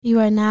You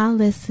are now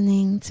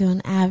listening to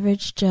an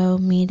Average Joe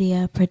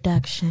Media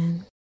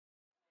production.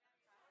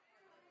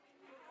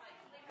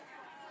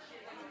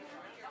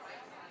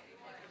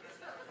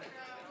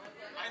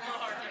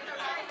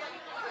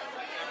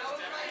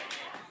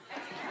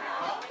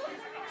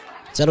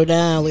 Settle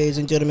down, ladies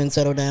and gentlemen.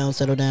 Settle down,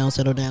 settle down,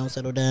 settle down,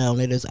 settle down.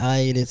 It is I,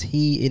 it is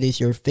he, it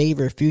is your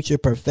favorite future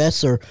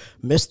professor,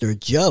 Mr.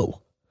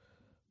 Joe.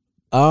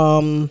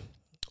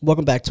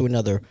 Welcome back to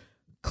another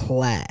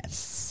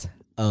class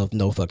of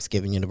No Fucks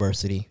Given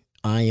University.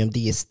 I am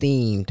the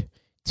esteemed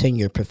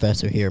tenured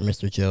professor here,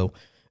 Mr. Joe.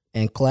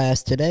 And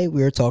class, today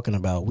we are talking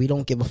about we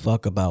don't give a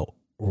fuck about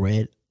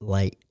red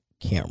light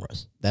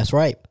cameras. That's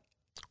right.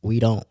 We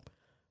don't.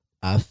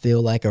 I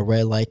feel like a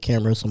red light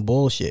camera is some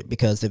bullshit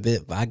because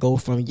if I go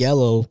from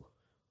yellow,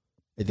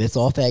 if it's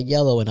off at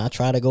yellow and I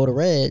try to go to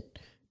red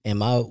and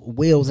my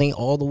wheels ain't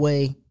all the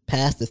way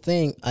past the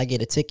thing, I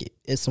get a ticket.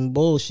 It's some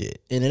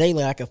bullshit. And it ain't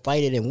like I can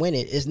fight it and win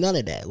it. It's none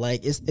of that.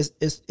 Like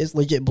it's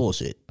legit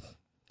bullshit.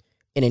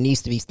 And it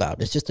needs to be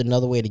stopped. It's just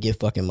another way to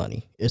get fucking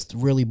money. It's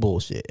really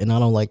bullshit. And I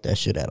don't like that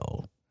shit at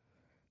all.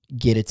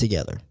 Get it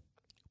together.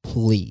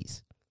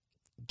 Please.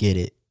 Get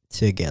it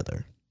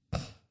together.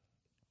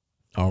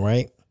 All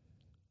right?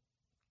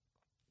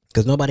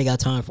 Because nobody got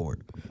time for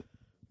it.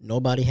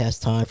 Nobody has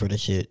time for the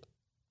shit.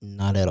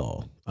 Not at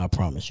all. I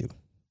promise you.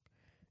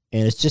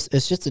 And it's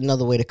just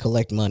another way to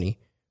collect money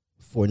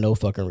for no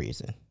fucking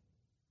reason.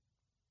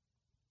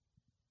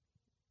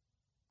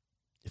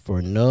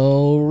 For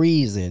no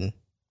reason.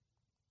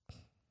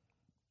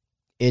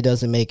 It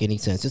doesn't make any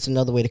sense. It's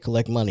another way to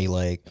collect money.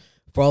 Like,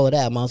 for all of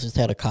that, I might just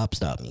had a cop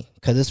stop me.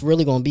 Because it's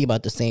really going to be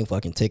about the same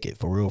fucking ticket.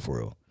 For real, for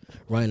real.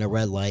 Running a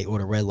red light or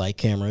the red light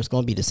camera, it's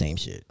going to be the same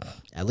shit.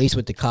 At least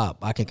with the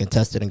cop, I can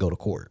contest it and go to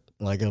court.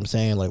 Like I'm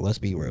saying, like, let's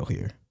be real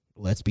here.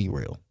 Let's be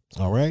real.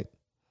 All right?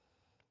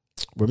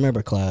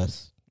 Remember,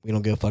 class, we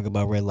don't give a fuck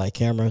about red light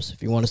cameras.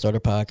 If you want to start a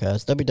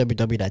podcast,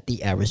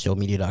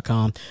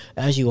 www.theaveragejoemedia.com.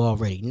 As you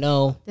already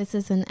know, This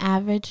is an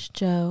Average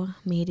Joe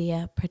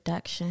Media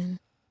production.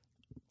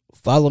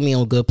 follow me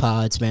on Good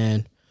Pods,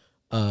 man.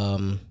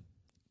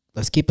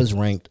 Let's keep us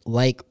ranked.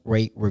 Like,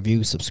 rate,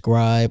 review,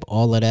 subscribe,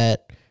 all of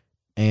that.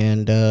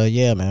 And,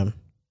 yeah, man,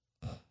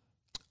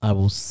 I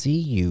will see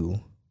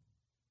you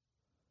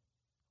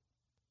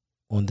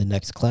on the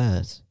next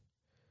class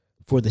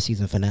for the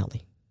season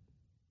finale.